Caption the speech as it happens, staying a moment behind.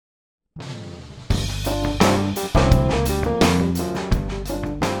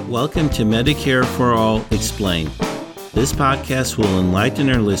Welcome to Medicare for All Explained. This podcast will enlighten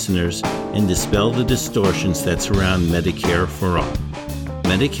our listeners and dispel the distortions that surround Medicare for All.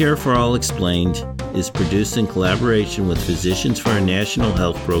 Medicare for All Explained is produced in collaboration with Physicians for a National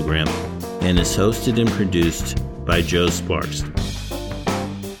Health Program and is hosted and produced by Joe Sparks.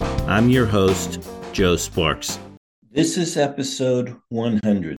 I'm your host, Joe Sparks. This is episode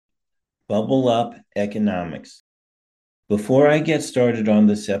 100, Bubble Up Economics. Before I get started on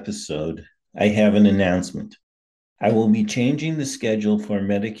this episode, I have an announcement. I will be changing the schedule for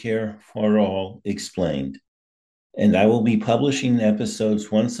Medicare for All Explained, and I will be publishing episodes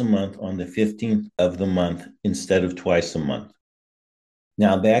once a month on the 15th of the month instead of twice a month.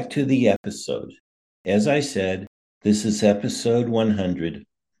 Now back to the episode. As I said, this is episode 100,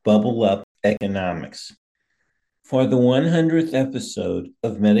 Bubble Up Economics. For the 100th episode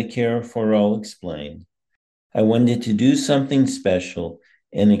of Medicare for All Explained, I wanted to do something special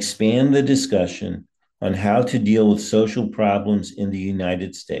and expand the discussion on how to deal with social problems in the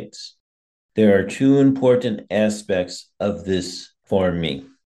United States. There are two important aspects of this for me.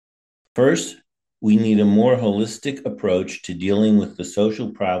 First, we need a more holistic approach to dealing with the social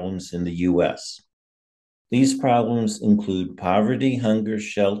problems in the U.S. These problems include poverty, hunger,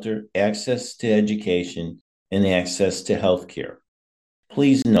 shelter, access to education, and access to health care.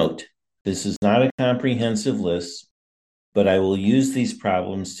 Please note, this is not a comprehensive list, but I will use these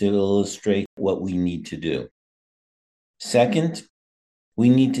problems to illustrate what we need to do. Second, we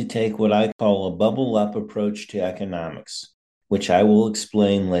need to take what I call a bubble-up approach to economics, which I will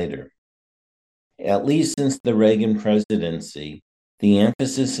explain later. At least since the Reagan presidency, the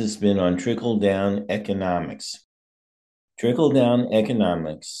emphasis has been on trickle-down economics. Trickle-down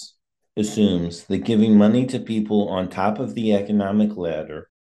economics assumes that giving money to people on top of the economic ladder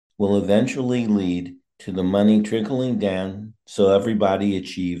will eventually lead to the money trickling down so everybody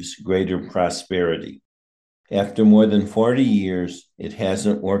achieves greater prosperity. After more than 40 years, it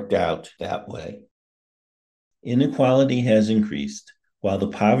hasn't worked out that way. Inequality has increased, while the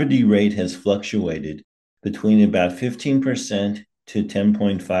poverty rate has fluctuated between about 15% to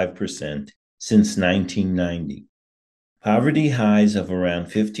 10.5% since 1990. Poverty highs of around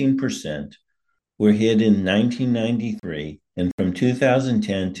 15% were hit in 1993, and from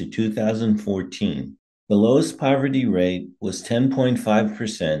 2010 to 2014, the lowest poverty rate was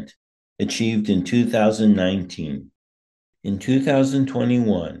 10.5%, achieved in 2019. In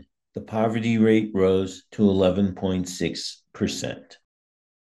 2021, the poverty rate rose to 11.6%.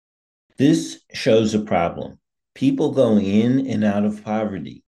 This shows a problem. People go in and out of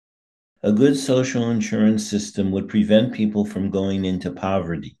poverty. A good social insurance system would prevent people from going into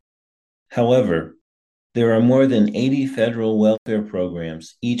poverty. However, there are more than 80 federal welfare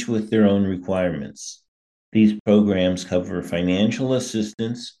programs, each with their own requirements. These programs cover financial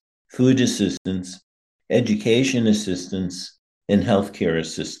assistance, food assistance, education assistance, and healthcare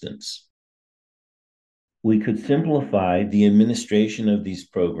assistance. We could simplify the administration of these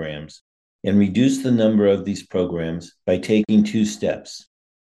programs and reduce the number of these programs by taking two steps: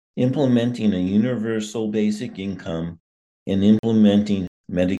 implementing a universal basic income and implementing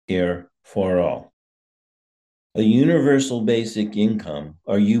Medicare for all. A universal basic income,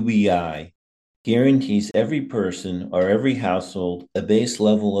 or UBI, guarantees every person or every household a base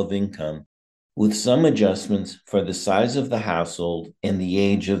level of income with some adjustments for the size of the household and the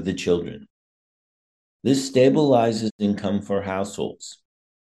age of the children. This stabilizes income for households.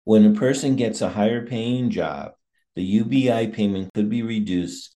 When a person gets a higher paying job, the UBI payment could be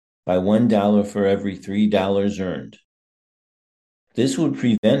reduced by $1 for every $3 earned. This would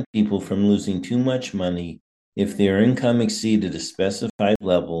prevent people from losing too much money if their income exceeded a specified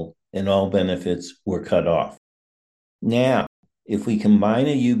level and all benefits were cut off. Now, if we combine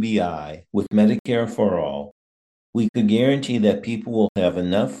a UBI with Medicare for All, we could guarantee that people will have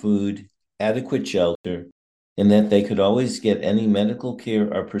enough food, adequate shelter, and that they could always get any medical care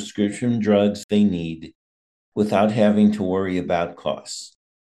or prescription drugs they need without having to worry about costs.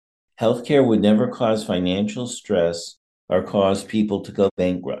 Healthcare would never cause financial stress or cause people to go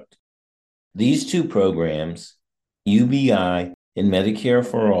bankrupt. These two programs, UBI and Medicare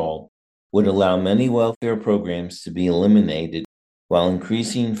for All, would allow many welfare programs to be eliminated while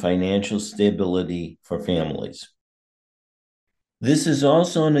increasing financial stability for families. This is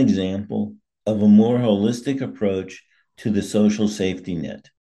also an example of a more holistic approach to the social safety net.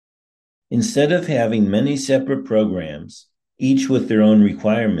 Instead of having many separate programs, each with their own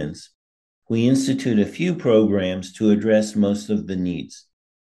requirements, we institute a few programs to address most of the needs.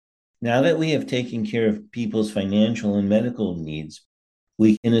 Now that we have taken care of people's financial and medical needs,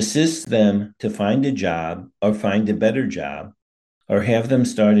 we can assist them to find a job or find a better job, or have them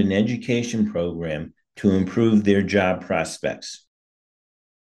start an education program to improve their job prospects.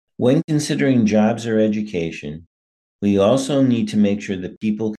 When considering jobs or education, we also need to make sure that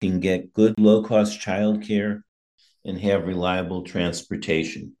people can get good low-cost childcare and have reliable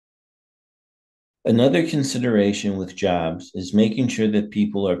transportation. Another consideration with jobs is making sure that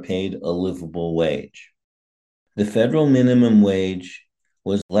people are paid a livable wage. The federal minimum wage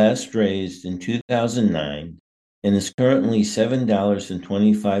was last raised in 2009 and is currently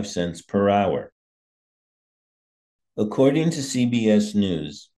 $7.25 per hour. According to CBS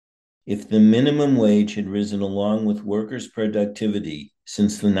News, if the minimum wage had risen along with workers' productivity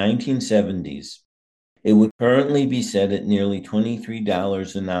since the 1970s, it would currently be set at nearly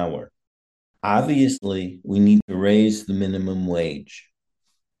 $23 an hour. Obviously, we need to raise the minimum wage.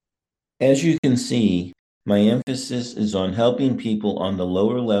 As you can see, my emphasis is on helping people on the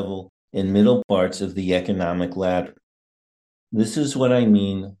lower level and middle parts of the economic ladder. This is what I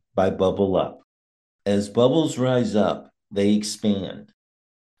mean by bubble up. As bubbles rise up, they expand.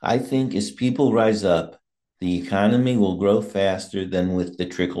 I think as people rise up, the economy will grow faster than with the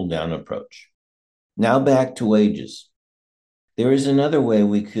trickle-down approach. Now back to wages. There is another way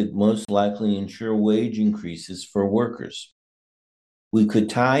we could most likely ensure wage increases for workers. We could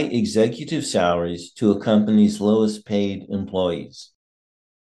tie executive salaries to a company's lowest paid employees.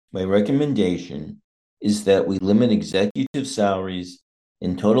 My recommendation is that we limit executive salaries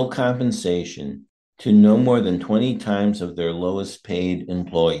and total compensation to no more than 20 times of their lowest paid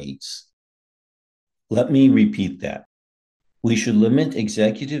employees. Let me repeat that. We should limit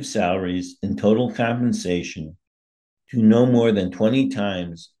executive salaries and total compensation to no more than 20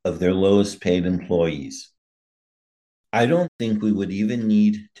 times of their lowest paid employees. I don't think we would even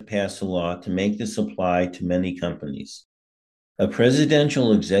need to pass a law to make this apply to many companies. A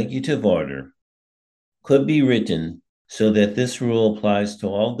presidential executive order could be written so that this rule applies to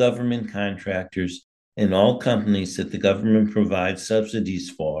all government contractors and all companies that the government provides subsidies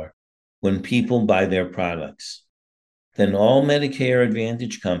for when people buy their products. Then all Medicare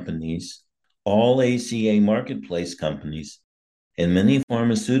Advantage companies, all ACA marketplace companies, and many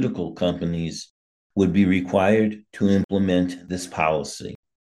pharmaceutical companies would be required to implement this policy.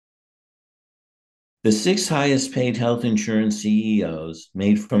 The 6 highest paid health insurance CEOs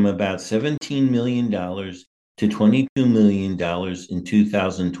made from about $17 million to $22 million in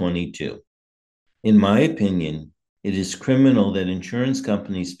 2022. In my opinion, it is criminal that insurance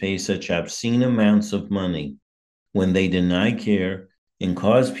companies pay such obscene amounts of money when they deny care and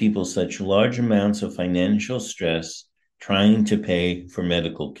cause people such large amounts of financial stress trying to pay for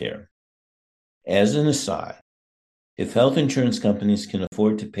medical care. As an aside, if health insurance companies can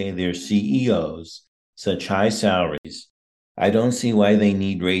afford to pay their CEOs such high salaries, I don't see why they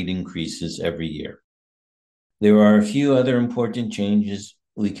need rate increases every year. There are a few other important changes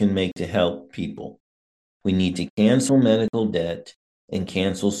we can make to help people. We need to cancel medical debt and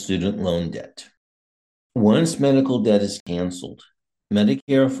cancel student loan debt. Once medical debt is canceled,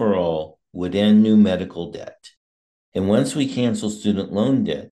 Medicare for All would end new medical debt. And once we cancel student loan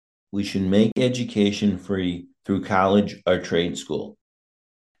debt, we should make education free through college or trade school.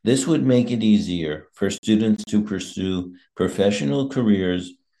 This would make it easier for students to pursue professional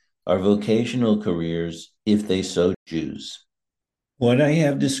careers or vocational careers if they so choose. What I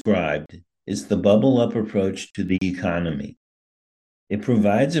have described is the bubble-up approach to the economy. It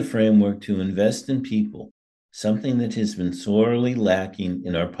provides a framework to invest in people, something that has been sorely lacking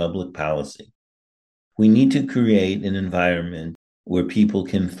in our public policy. We need to create an environment where people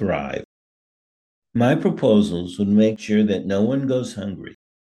can thrive. My proposals would make sure that no one goes hungry.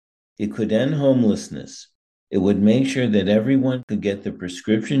 It could end homelessness. It would make sure that everyone could get the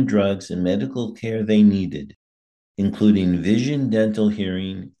prescription drugs and medical care they needed, including vision, dental,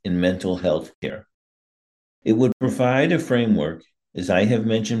 hearing, and mental health care. It would provide a framework, as I have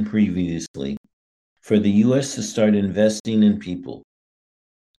mentioned previously, for the U.S. to start investing in people.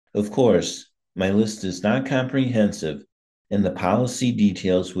 Of course, my list is not comprehensive, and the policy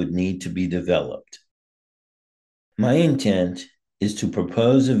details would need to be developed. My intent is to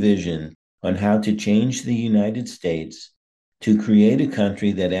propose a vision on how to change the United States to create a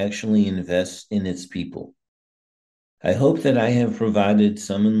country that actually invests in its people. I hope that I have provided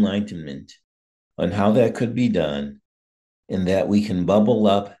some enlightenment on how that could be done and that we can bubble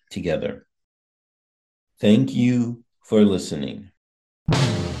up together. Thank you for listening.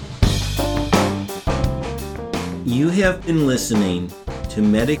 You have been listening to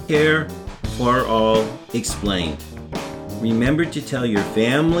Medicare for All Explained. Remember to tell your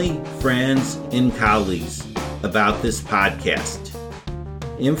family, friends, and colleagues about this podcast.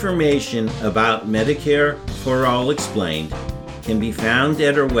 Information about Medicare for All Explained can be found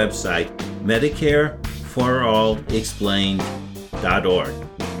at our website,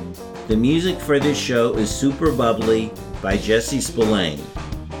 medicareforallexplained.org. The music for this show is Super Bubbly by Jesse Spillane.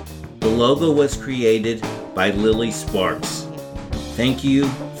 The logo was created by Lily Sparks. Thank you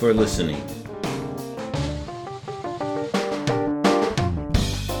for listening.